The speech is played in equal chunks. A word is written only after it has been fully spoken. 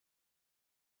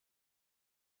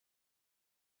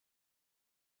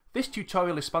This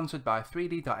tutorial is sponsored by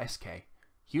 3D.sk,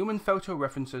 human photo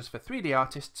references for 3D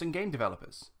artists and game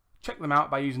developers. Check them out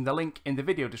by using the link in the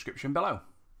video description below.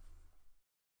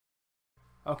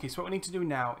 Okay, so what we need to do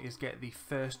now is get the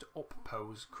first up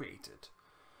pose created.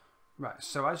 Right,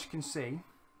 so as you can see,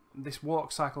 this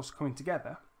walk cycle is coming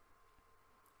together,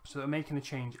 so they're making a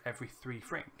change every 3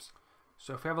 frames.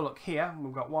 So if we have a look here,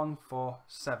 we've got 1, 4,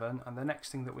 7, and the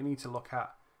next thing that we need to look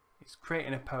at is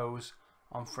creating a pose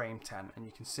on frame 10, and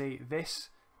you can see this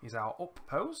is our up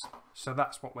pose, so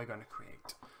that's what we're going to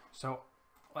create. So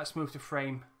let's move to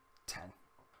frame 10.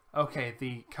 Okay,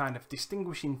 the kind of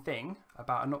distinguishing thing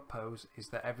about an up pose is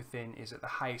that everything is at the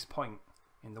highest point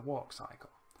in the walk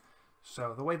cycle.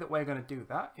 So the way that we're going to do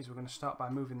that is we're going to start by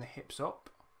moving the hips up,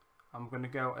 and we're going to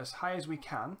go as high as we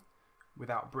can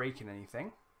without breaking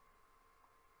anything.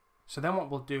 So then what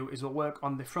we'll do is we'll work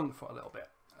on the front foot a little bit.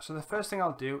 So the first thing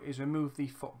I'll do is remove the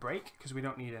foot brake because we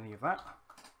don't need any of that.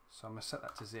 So I'm going to set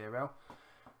that to 0.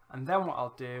 And then what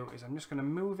I'll do is I'm just going to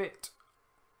move it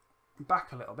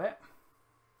back a little bit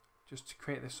just to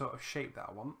create this sort of shape that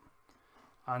I want.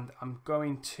 And I'm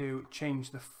going to change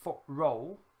the foot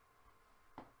roll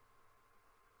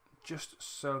just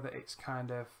so that it's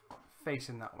kind of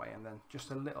facing that way, and then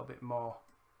just a little bit more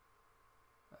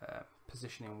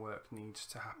positioning work needs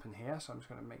to happen here, so I'm just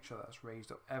going to make sure that's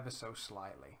raised up ever so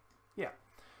slightly. Yeah,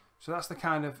 so that's the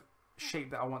kind of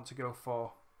shape that I want to go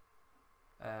for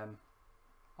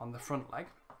on the front leg.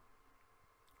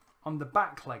 On the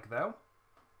back leg though,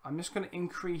 I'm just going to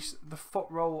increase the foot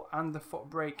roll and the foot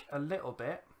brake a little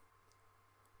bit,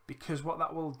 because what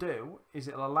that will do is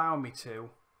it'll allow me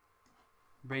to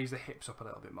raise the hips up a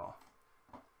little bit more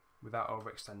without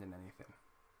overextending anything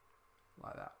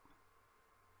like that.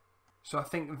 So I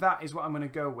think that is what I'm going to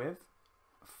go with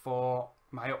for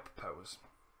my up pose.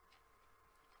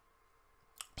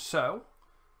 So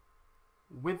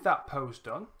with that pose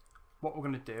done, what we're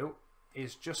going to do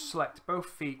is just select both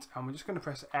feet, and we're just going to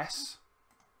press S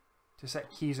to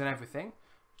set keys and everything,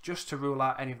 just to rule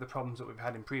out any of the problems that we've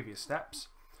had in previous steps.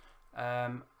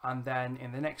 And then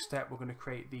in the next step we're going to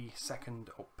create the second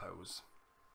up pose.